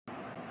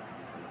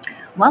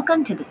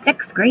Welcome to the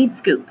 6th Grade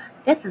Scoop.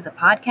 This is a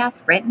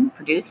podcast written,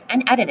 produced,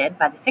 and edited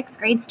by the 6th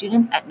grade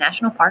students at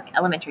National Park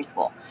Elementary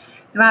School.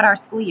 Throughout our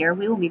school year,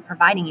 we will be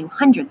providing you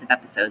hundreds of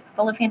episodes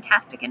full of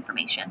fantastic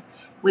information.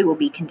 We will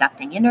be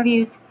conducting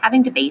interviews,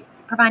 having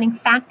debates, providing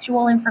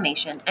factual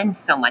information, and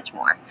so much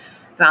more.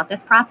 Throughout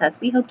this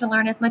process, we hope to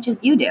learn as much as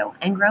you do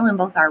and grow in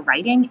both our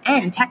writing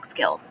and tech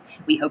skills.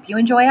 We hope you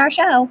enjoy our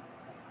show.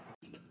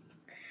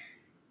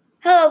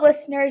 Hello,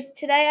 listeners.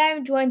 Today I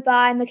am joined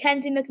by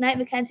Mackenzie McKnight.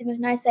 Mackenzie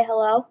McKnight, say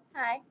hello.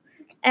 Hi.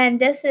 And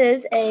this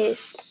is a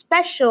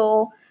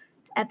special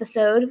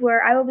episode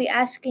where I will be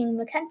asking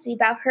Mackenzie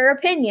about her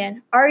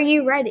opinion. Are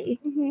you ready?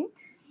 Mm-hmm.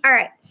 All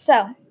right.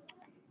 So,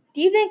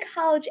 do you think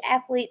college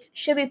athletes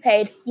should be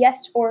paid,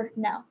 yes or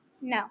no?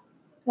 No.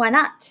 Why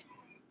not?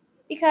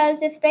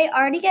 Because if they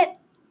already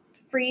get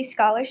free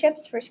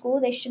scholarships for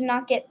school, they should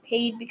not get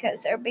paid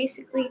because they're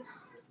basically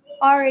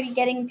already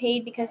getting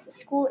paid because the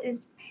school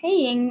is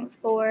paying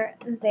for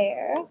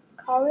their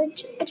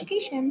college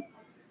education.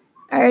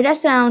 All right, that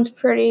sounds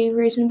pretty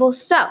reasonable.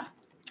 So,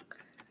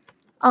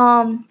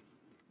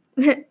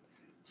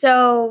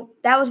 so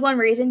that was one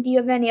reason. Do you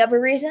have any other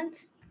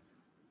reasons?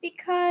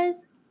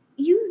 Because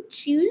you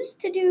choose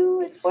to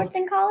do sports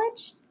in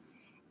college,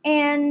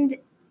 and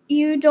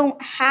you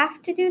don't have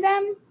to do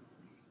them.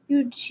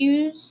 You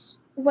choose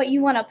what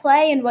you want to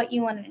play and what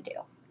you want to do.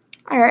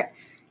 All right.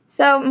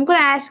 So I'm going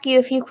to ask you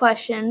a few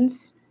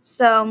questions.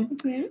 So,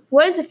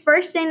 What is the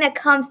first thing that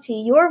comes to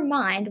your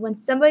mind when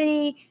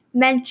somebody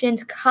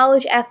mentions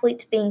college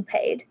athletes being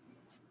paid?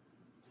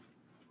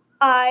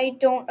 I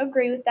don't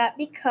agree with that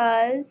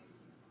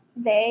because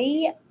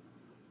they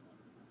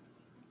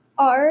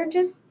are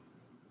just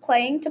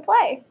playing to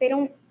play. They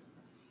don't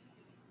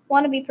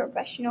want to be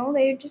professional.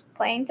 They're just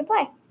playing to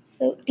play.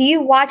 So, do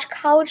you watch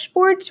college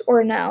sports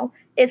or no?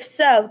 If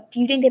so, do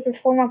you think they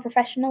perform on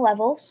professional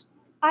levels?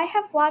 I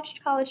have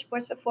watched college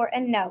sports before,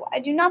 and no, I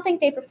do not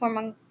think they perform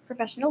on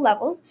professional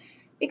levels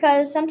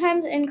because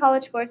sometimes in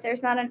college sports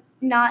there's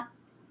not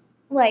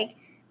like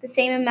the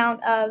same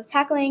amount of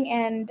tackling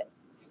and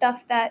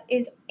stuff that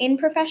is in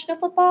professional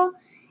football.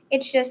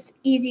 It's just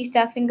easy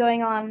stuff and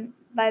going on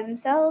by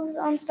themselves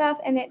on stuff,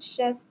 and it's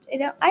just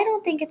I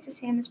don't think it's the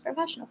same as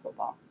professional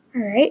football.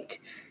 All right.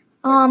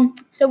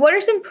 So what are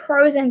some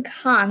pros and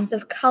cons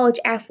of college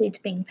athletes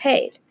being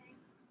paid?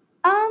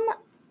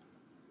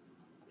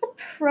 The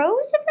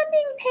pros of them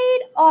being paid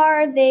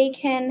are they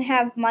can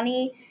have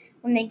money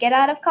when they get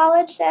out of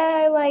college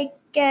to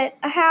get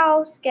a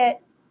house,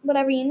 get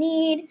whatever you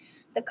need.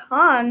 The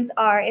cons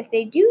are if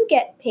they do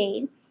get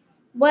paid,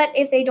 what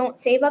if they don't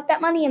save up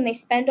that money and they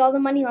spend all the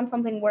money on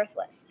something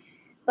worthless?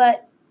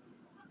 But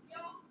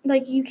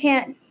you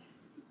can't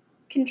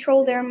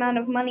control their amount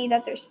of money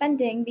that they're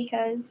spending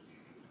because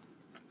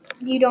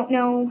you don't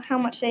know how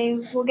much they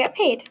will get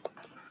paid.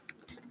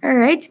 All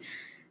right.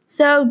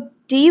 So,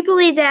 do you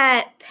believe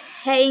that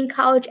paying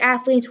college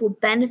athletes will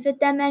benefit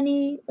them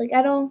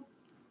at all?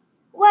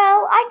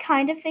 Well, I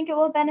kind of think it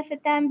will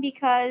benefit them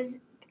because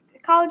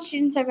college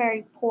students are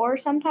very poor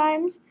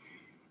sometimes.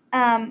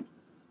 But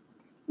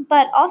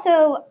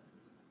also,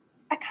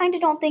 I kind of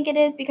don't think it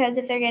is because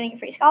if they're getting a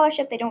free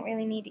scholarship, they don't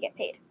really need to get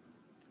paid.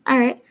 All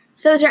right.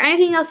 So, is there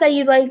anything else that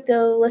you'd like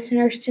the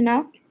listeners to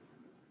know?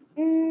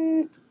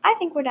 I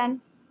think we're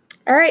done.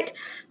 All right.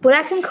 Well,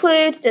 that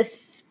concludes this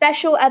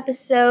special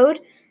episode.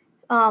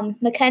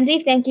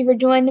 Mackenzie, thank you for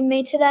joining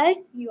me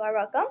today. You are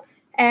welcome.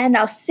 And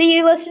I'll see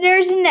you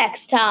listeners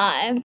next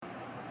time.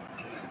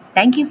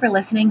 Thank you for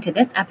listening to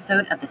this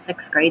episode of the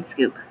 6th Grade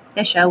Scoop.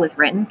 This show was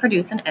written,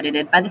 produced, and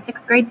edited by the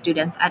 6th grade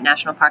students at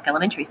National Park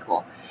Elementary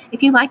School.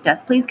 If you liked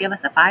us, please give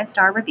us a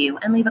 5-star review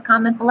and leave a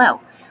comment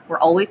below. We're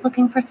always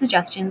looking for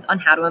suggestions on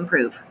how to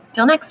improve.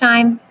 Till next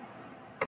time!